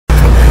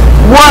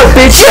What,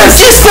 bitch? Cause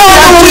you're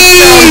selling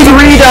weed!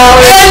 $3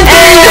 and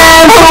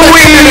for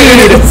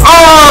weed!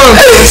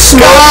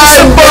 Smoke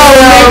some bone,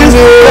 niggas!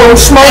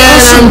 Smoke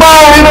some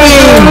bone,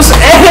 niggas!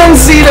 And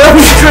see them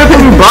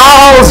stripping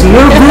balls,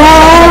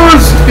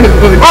 niggas!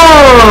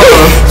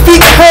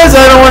 Because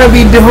I don't want to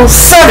be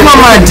Suck on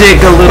my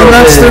dick a little bit.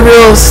 That's the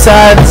real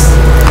sad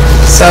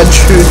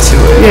truth to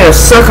it. Yeah,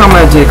 suck on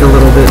my dick a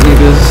little bit,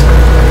 niggas.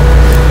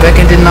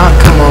 Becca did not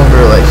come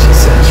over like she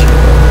said she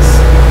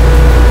was.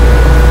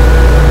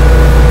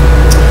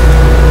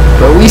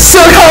 But we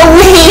suck on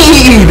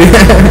weed!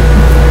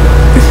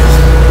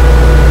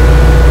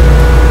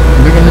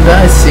 We're gonna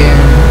die soon.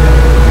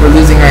 We're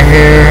losing our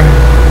hair.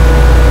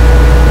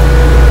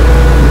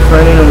 We're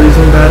fighting a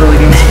losing battle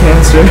against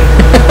cancer.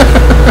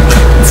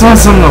 It's not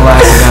something to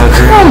laugh about,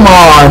 dude. Come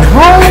on,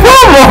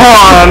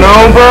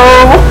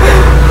 bro.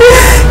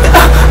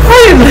 I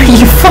didn't know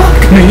you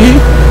fucked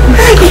me.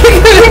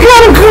 You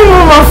gotta come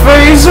on my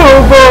face,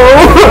 bro.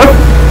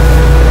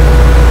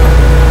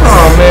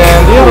 Oh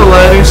man, do you have a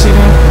lighter, CD?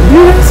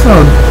 Dude, that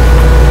smells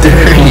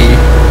dirty.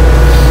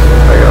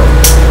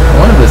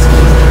 One of us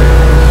smells dirty.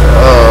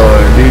 Oh,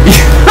 dude,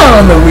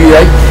 on the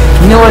weed.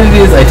 You know what it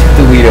is? I took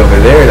the weed over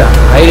there to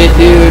hide it,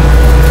 dude.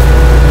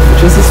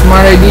 Which was a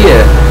smart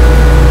idea.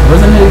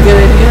 Wasn't it a good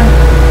idea?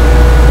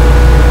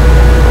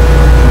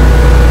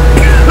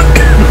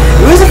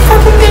 It was a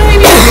fucking good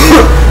idea,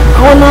 dude.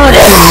 I will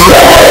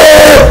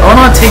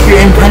not take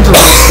your impendulum.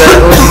 That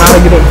was not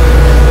a good idea.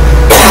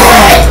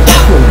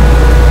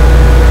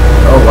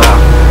 Oh, wow.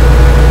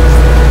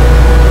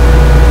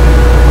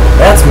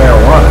 That's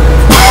marijuana.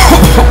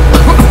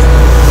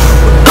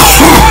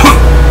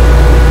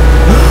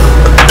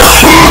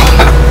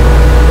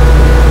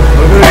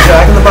 We'll go to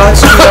Jack in the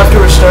Box after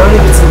we're starting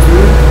to get some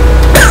food.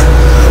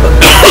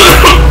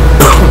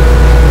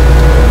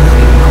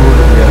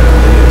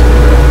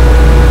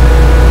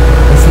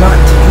 It's not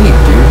tape,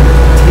 dude.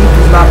 Tape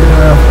has not been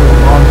around for a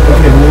long time.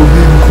 Okay, well, it'll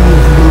be cool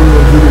to do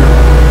a video.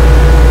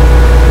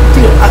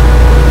 Dude,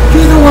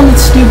 you're the one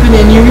that's stupid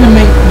and you're gonna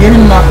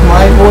mock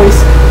my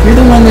voice. You're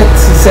the one that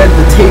said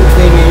the tape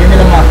thing and you're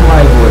gonna mock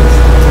my voice.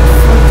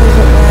 What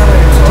doesn't matter?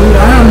 Dude,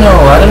 I don't know.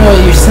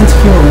 Your sense of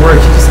humor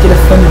works. You just get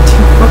offended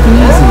too fucking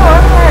easy.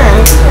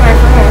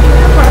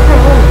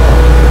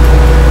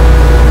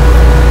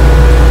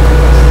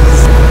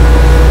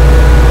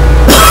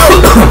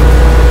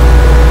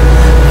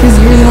 Because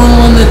you're the only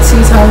one that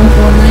sees how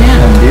important I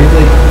am, dude.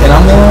 Like, and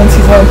I'm the only one that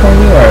sees how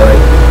important you are.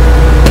 Like,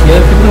 the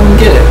other people don't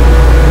get it.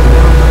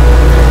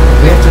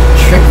 We have to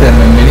trick them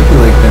and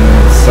manipulate them,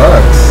 and it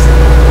sucks.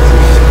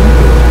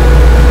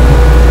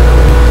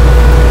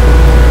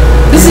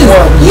 This is,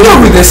 you know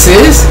who this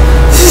is?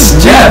 This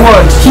is Jeff.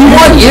 He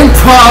won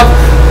improv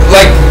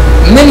like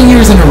many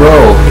years in a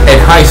row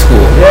at high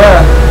school.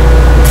 Yeah.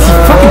 He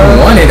fucking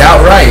won it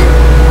outright.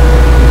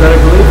 You better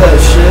believe that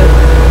shit.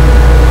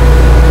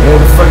 You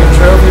have the fucking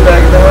trophy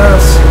back at the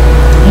house.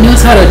 He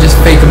knows how to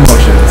just fake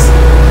emotions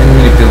and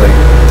manipulate.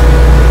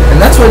 And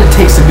that's what it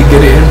takes to be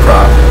good at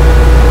improv.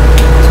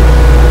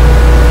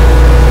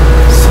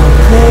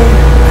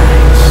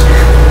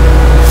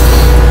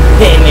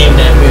 Can't name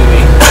that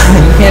movie.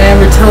 You can't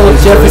ever tell if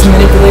Jeff is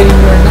manipulating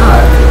you or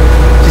not.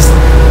 Just,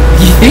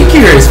 you think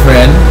you're his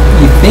friend,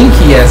 you think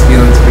he has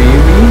feelings for you,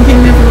 but you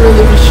can never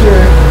really be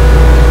sure.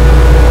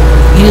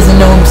 He doesn't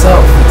know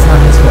himself. It's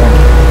not his fault.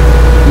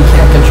 He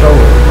can't control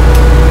it.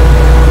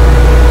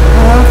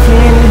 How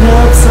can you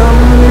help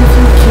someone if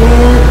you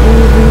can't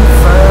even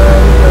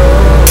find your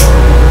own?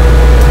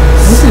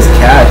 This is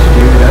cash,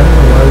 dude. I don't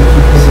know why we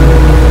keep saying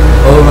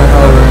it over and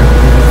over.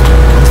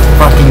 It's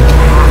fucking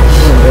cash.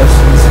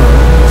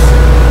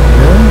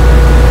 Really?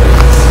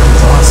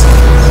 It's awesome.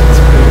 It's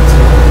pretty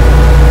too.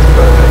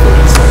 But I thought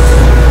it's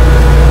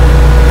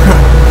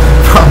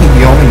probably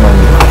the only one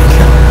you like.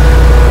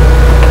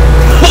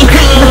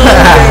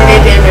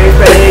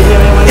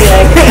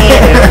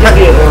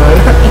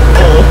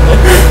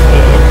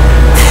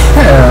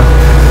 Yeah.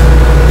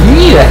 You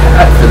need a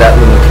hat for that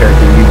little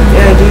character you've been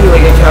Yeah, dude,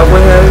 like a cowboy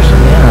hat or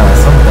something? Yeah,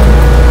 something.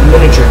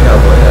 Miniature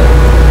cowboy hat.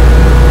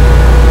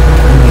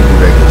 I need the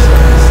regular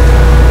size.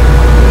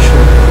 You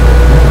sure?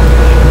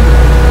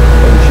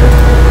 Are you sure?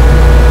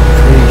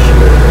 Pretty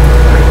sure.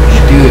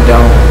 Dude,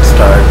 don't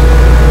start.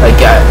 Like,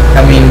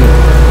 I mean,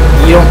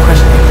 you don't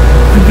question it.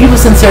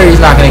 People's sincerity is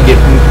not gonna get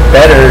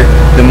better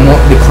the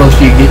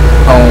closer you get.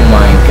 Oh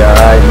my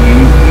god,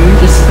 you're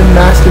just a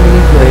master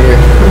manipulator.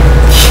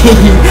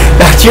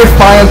 That's your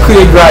final coup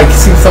de grace,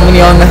 kissing somebody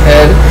on the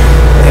head,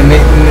 and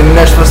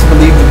they're supposed to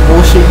believe the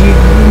bullshit you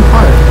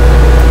impart.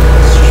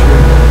 It's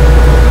true.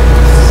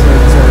 So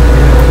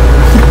exactly.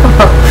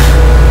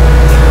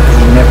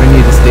 You never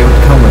need to stay with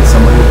Cumberland.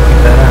 Somebody will pick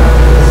that out.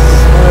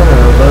 Son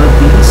of a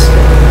beast.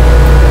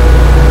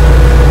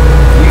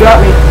 You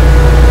got me.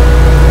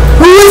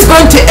 Who is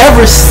going to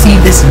ever see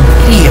this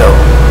video?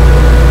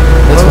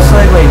 Most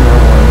likely no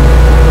one.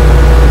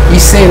 You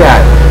say that,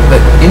 but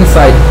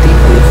inside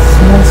deeply, it's the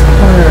smallest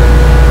corner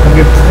of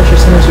your pleasure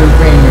centers of your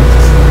brain. You're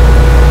just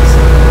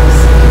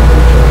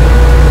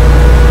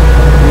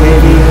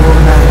Maybe it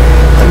won't matter.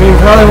 I mean,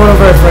 Probably one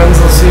of our friends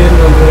will see it and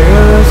they'll be like,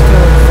 oh, that's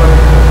kind of fun.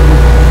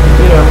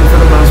 You know,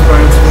 for the most part,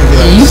 it's gonna be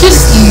like You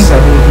just-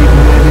 7 people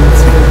maybe.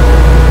 It's good.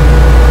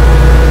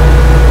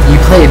 You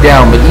play it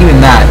down, but even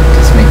that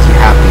just makes you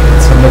happy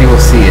that somebody will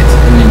see it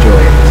and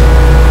enjoy it.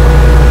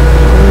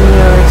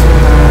 Yeah, it makes me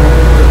mad.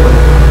 But like,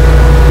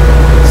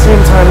 at the same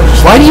time, it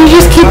just Why do you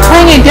just keep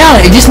playing it down?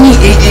 It just need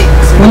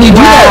when you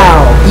do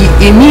Wow. that.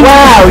 It means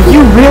Wow,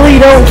 you really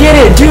don't get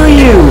it, do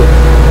you?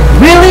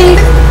 Really?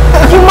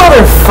 You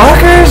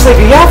motherfuckers?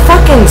 Like, are y'all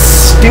fucking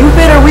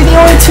stupid? Are we the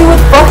only two with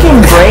fucking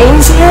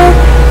brains here?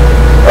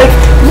 Like,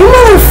 you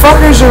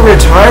motherfuckers are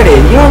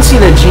retarded. You don't see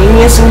the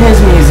genius in his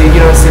music.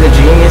 You don't see the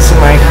genius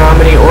in my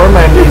comedy or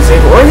my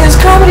music or his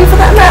comedy for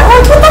that matter.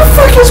 Like, what the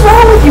fuck is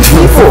wrong with you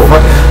people?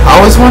 I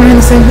was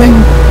wondering the same thing.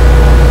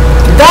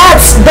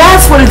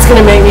 That's what it's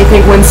gonna make me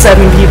think when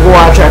 7 people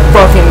watch our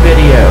fucking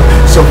video.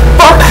 So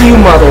fuck you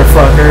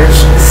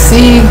motherfuckers.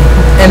 See,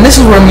 and this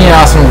is where me and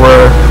Austin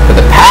were for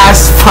the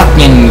past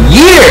fucking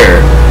year.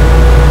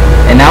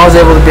 And now I was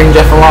able to bring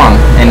Jeff along,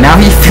 and now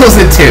he feels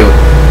it too.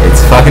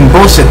 It's fucking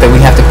bullshit that we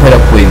have to put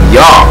up with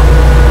y'all.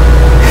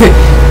 You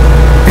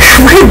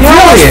know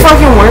how much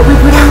fucking work we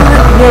put into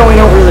it? No, we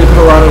don't really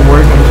put a lot of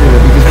work into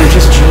it because we're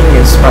just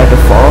genius by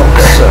default,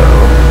 so...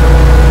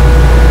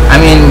 I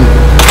mean,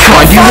 come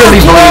on, do you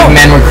really believe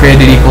men were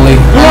created equally?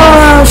 You know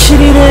how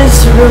shitty it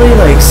is to really,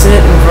 like,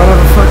 sit in front of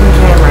a fucking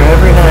camera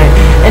every night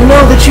and know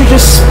that you're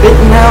just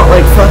spitting out,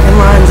 like, fucking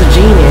lines of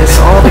genius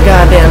all the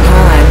goddamn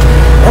time.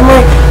 And,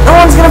 like, no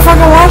one's gonna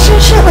fucking watch that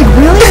shit? Like,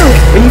 really?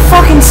 Like, are you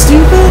fucking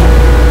stupid?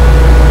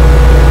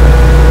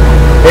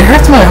 It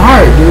hurts my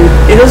heart, dude.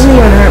 It doesn't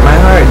even hurt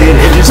my heart, dude.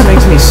 It just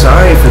makes me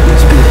sorry for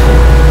these people.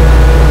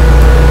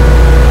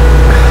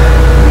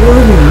 You're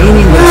really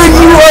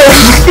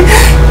meaningless.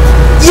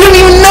 You don't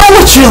even know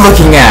what you're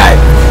looking at.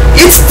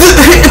 It's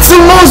the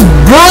most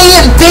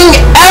brilliant thing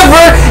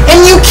ever,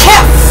 and you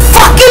can't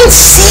fucking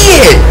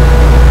see it.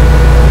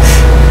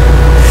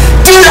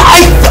 Dude,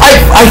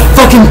 I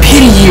fucking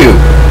pity you.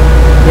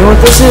 You know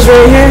what this is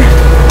right here?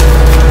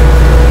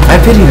 I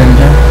pity them,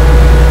 John.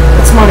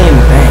 That's money in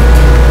the bank.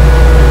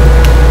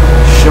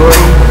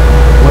 Shorty,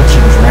 what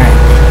you drank.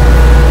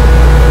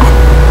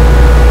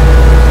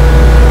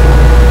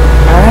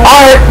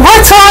 Art?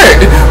 What's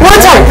art?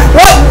 What's art?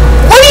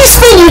 What do you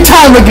spend your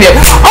time looking at?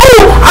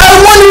 Oh, I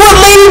wonder what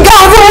Lady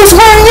Gaga was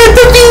wearing at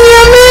the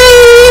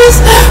VMAs.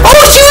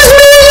 Oh, she was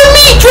wearing a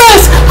meat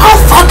dress. How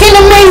fucking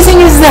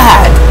amazing is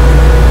that?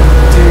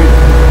 Dude,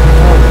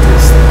 don't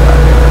diss the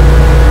Gaga.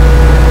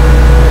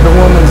 The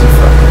woman's a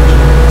fucking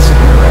genius.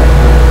 You're right.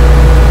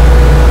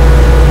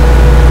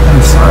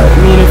 I'm sorry. I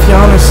mean, if you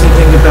honestly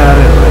think about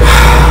it, like,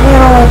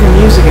 man, I don't like her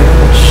music. I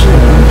think it's shit.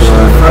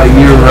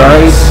 You're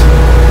right.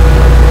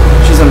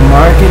 She's a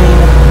marketing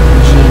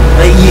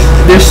genius.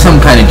 There's some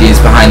kind of genius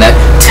behind that.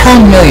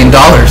 $10 million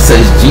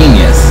says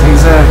genius.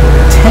 Exactly.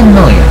 10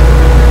 million.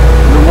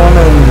 The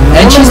woman.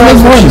 And she's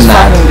made more than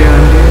that.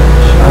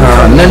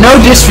 No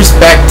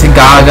disrespect to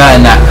Gaga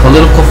and that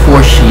political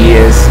force she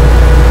is,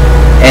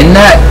 and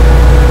that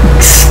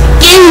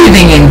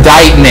scathing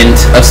indictment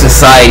of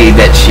society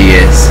that she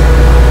is.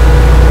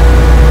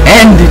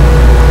 And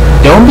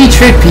don't be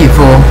tricked,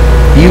 people.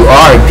 You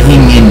are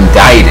being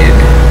indicted.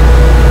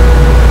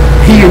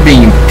 You're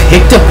being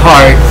picked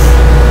apart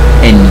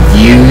and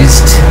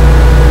used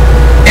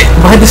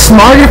by the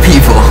smarter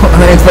people.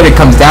 That's what it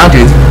comes down to.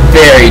 It's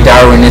very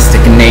Darwinistic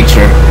in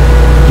nature.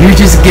 You're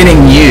just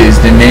getting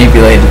used and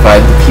manipulated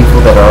by the people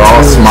that are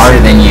all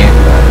smarter than you.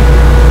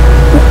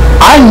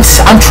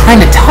 I'm trying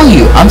to tell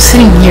you, I'm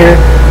sitting here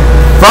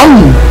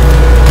from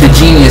the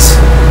genius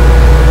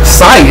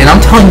side, and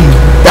I'm telling you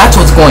that's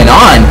what's going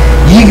on.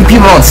 You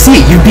people don't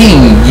see it. You're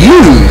being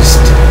used.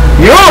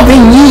 You're all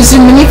being used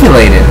and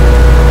manipulated.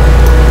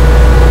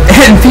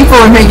 And people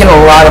are making a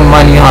lot of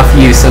money off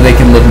you so they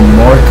can live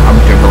more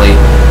comfortably.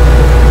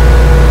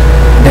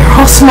 They're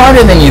all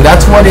smarter than you.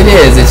 That's what it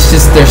is. It's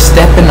just they're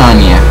stepping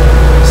on you.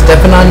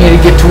 Stepping on you to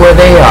get to where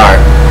they are.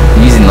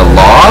 They're using the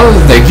law.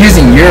 They're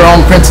using your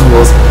own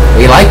principles.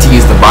 They like to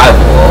use the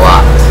Bible a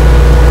lot.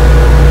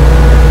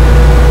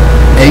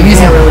 They're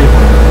using... really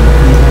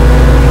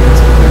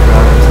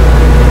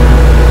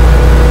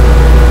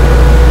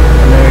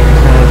America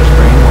kind of just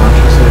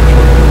brainwashes their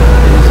children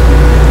nowadays.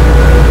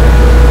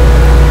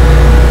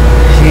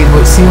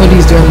 See what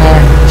he's doing there?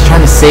 He's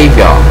trying to save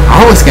y'all.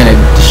 I was gonna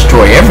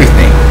destroy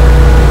everything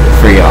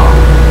for y'all.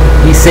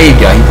 He saved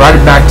y'all. He brought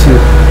it back to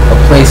a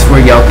place where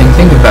y'all can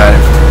think about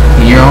it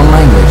in your own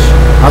language.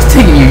 I was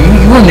taking you.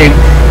 You wouldn't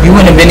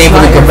have been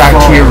able to go back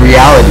to your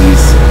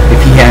realities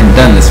if he hadn't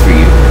done this for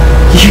you.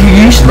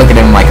 You should look at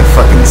him like a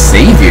fucking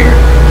savior.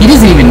 He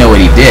doesn't even know what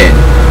he did.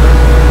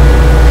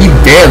 He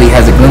barely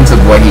has a glimpse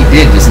of what he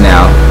did just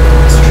now.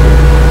 It's true.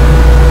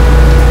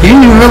 He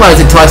didn't even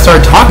realize it until I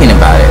started talking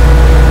about it.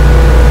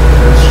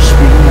 I was just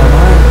speaking my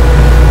mind.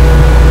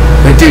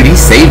 But dude, he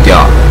saved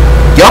y'all.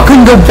 Y'all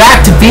couldn't go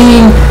back to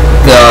being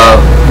the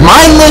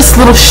mindless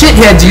little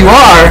shitheads you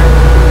are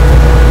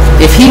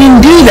if he didn't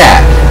do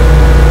that.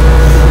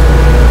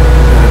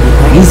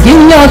 He's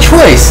giving y'all a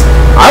choice.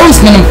 I was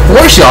gonna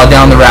force y'all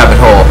down the rabbit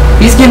hole.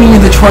 He's giving you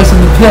the choice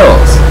of the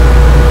pills.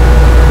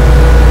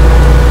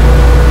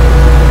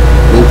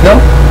 Blue pill?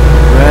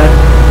 Red.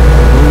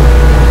 Blue.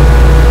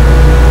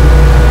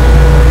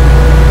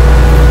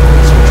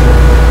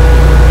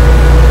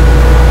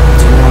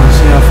 Do you want to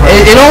see how far?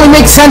 It only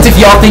makes sense if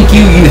y'all think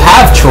you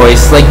have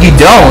choice. Like, you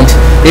don't.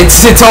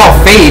 It's all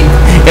fate.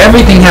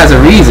 Everything has a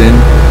reason.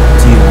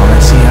 Do you want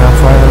to see how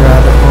far the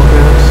rabbit hole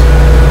goes?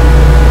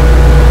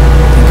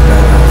 Think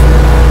about how far.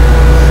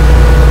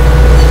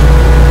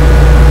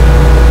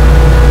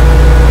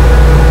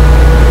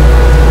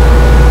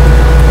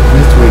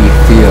 That's where you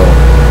feel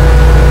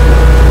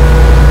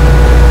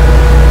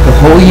the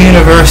whole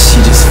universe.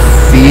 You just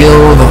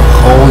feel the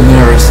whole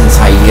universe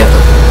inside. You have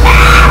the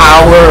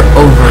power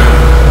over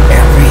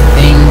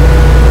everything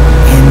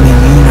in the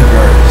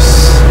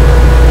universe.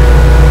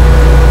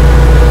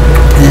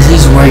 This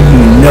is where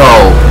you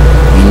know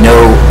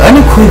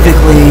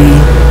unequivocally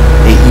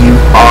that you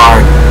are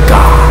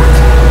God.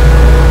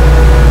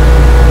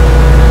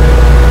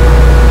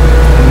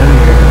 I know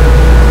you're God.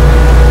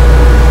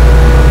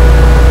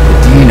 But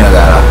do you know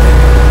that out there?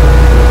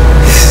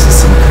 This is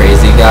some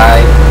crazy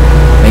guy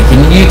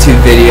making a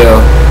YouTube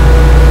video.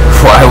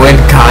 Why would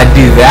God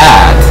do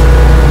that?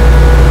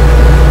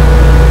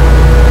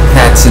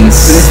 That's But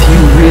insane. if you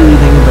really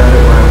think about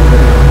it, why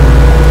would it?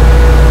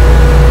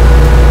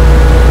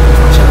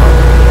 Watch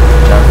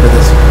out for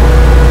this.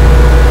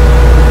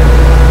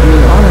 I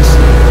mean,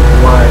 honestly,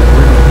 why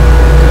wouldn't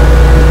God?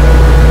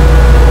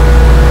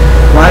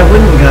 Why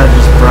wouldn't God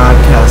just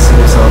broadcast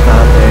himself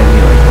out there and be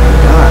like, I'm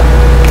God?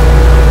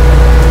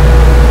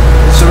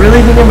 So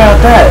really think about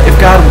that. If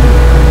God,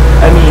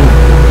 I mean,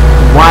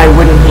 why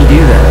wouldn't he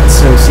do that?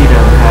 So Cito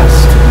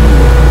has to be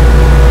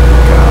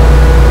God.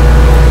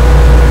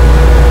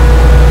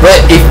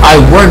 But if I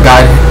were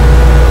God,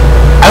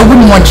 I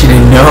wouldn't want you to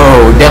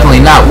know.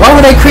 Definitely not. Why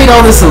would I create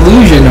all this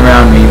illusion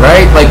around me,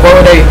 right? Like, why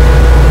would I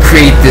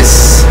create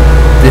this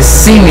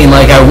seeming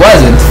like I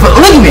wasn't? But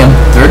look at me, I'm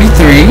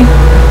 33.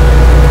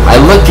 I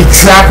look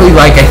exactly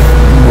like I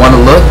want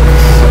to look.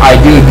 I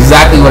do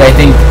exactly what I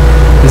think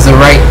is the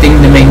right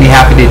thing to make me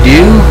happy to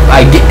do.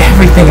 I get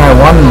everything I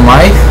want in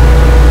life.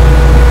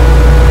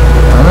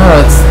 I don't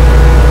know, it's...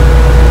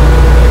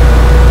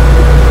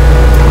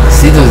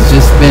 Cito's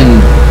just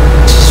been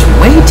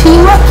way too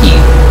lucky,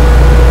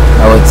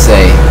 I would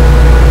say.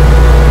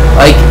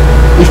 Like,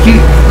 if you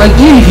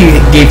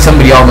gave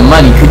somebody all the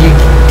money, could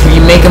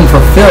you make them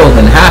fulfilled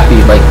and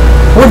happy? Like,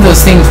 what are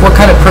those things? What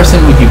kind of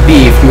person would you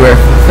be if you were a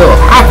fulfilled,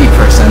 happy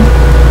person?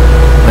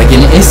 Like,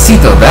 and is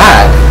Cito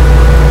that?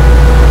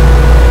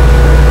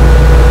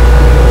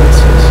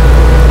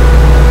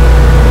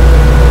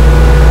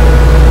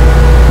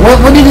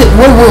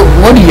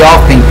 What do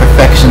y'all think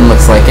perfection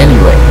looks like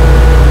anyway?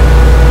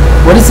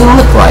 What does it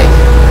look like?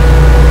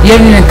 You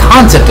haven't even a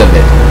concept of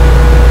it.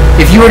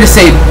 If you were to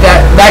say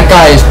that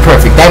guy is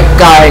perfect, that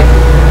guy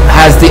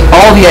has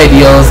all the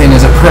ideals and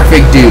is a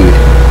perfect dude,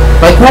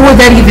 like, what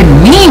would that even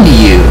mean to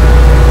you?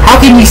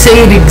 How can you say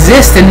it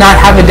exists and not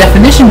have a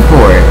definition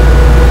for it?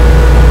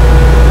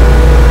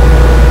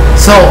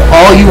 So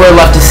all you are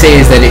left to say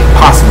is that it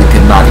possibly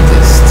could not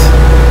exist.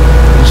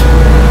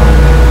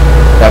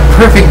 That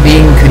perfect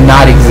being could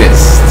not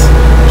exist.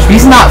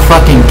 He's not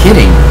fucking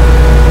kidding.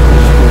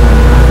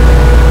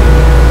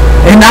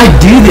 And I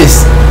do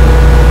this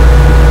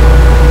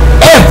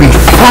every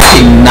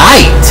fucking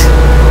night.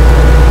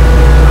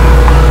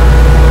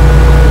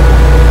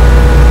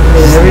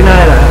 And every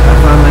night I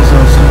find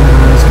myself sitting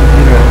on this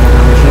computer having a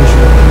conversation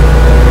with him.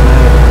 Every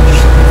night I'm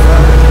just like,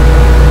 fuck.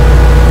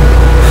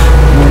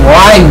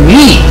 Why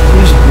me?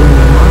 You just blew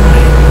my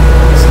mind.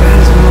 This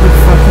guy's a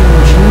motherfucking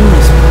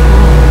genius, bro.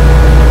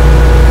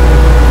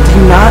 Do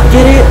you not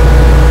get it?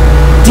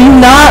 Do you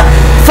not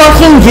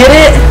fucking get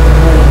it?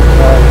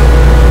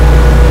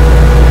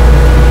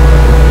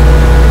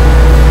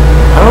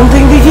 I don't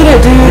think they get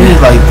it, dude. Dude,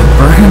 like the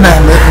burden I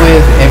live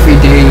with every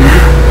day.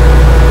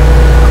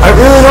 I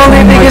really don't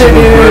think they get it,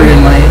 dude.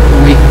 Burden my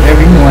week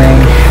every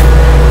morning.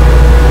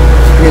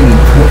 Really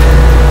put.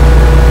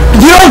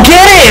 You don't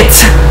get it!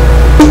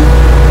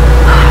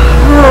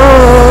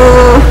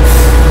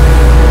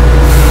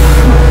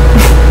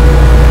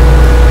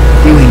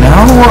 Do we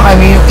know? I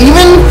mean,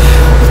 even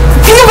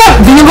think about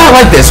it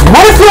like this.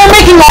 What if we're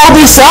making all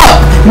this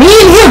up? Me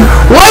and him.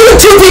 Why would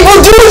two people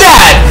do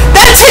that?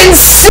 That's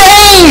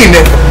insane!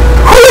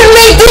 Who would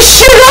make this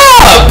shit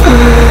up?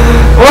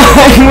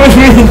 Why would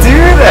we do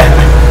that?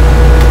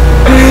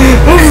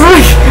 It's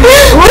like,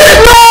 There's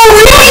no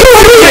reason!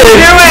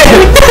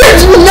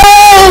 There's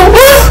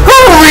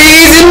no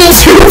reason to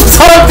do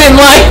something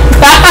like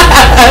that!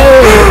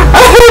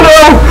 I don't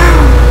know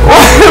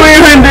why we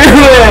would do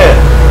it.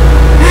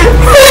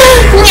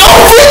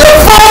 Open the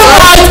phone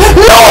line!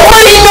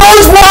 Nobody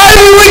knows why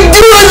we would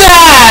do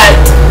that!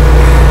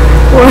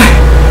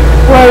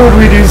 Why would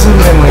we do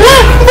something like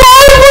that?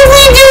 Why would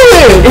we do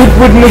it? It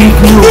would make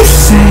no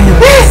sense.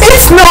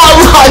 It's not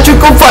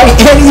logical by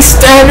any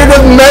standard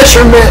of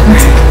measurement.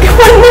 It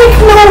would make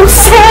no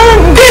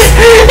sense.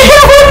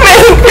 It would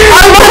make.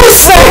 I'm not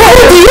saying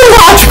the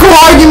illogical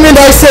argument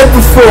I said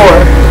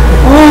before.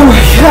 Oh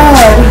my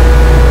god.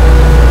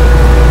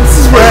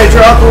 This is where I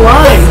draw the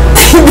line.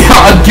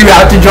 You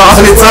have to draw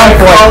it at some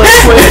point.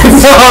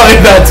 No,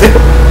 that's it.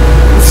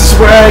 This is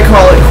where I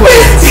call it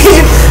quits.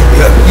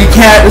 You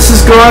can't. This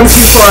is going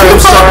too far. I'm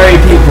sorry,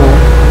 people.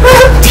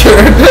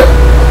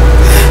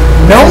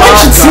 No one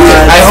should see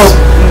it.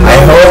 I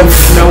hope.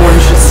 No one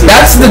should see it.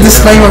 That's the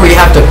disclaimer we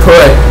have to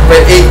put.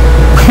 But we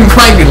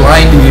might be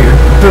lying to you.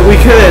 But we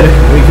could.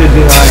 We could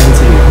be lying.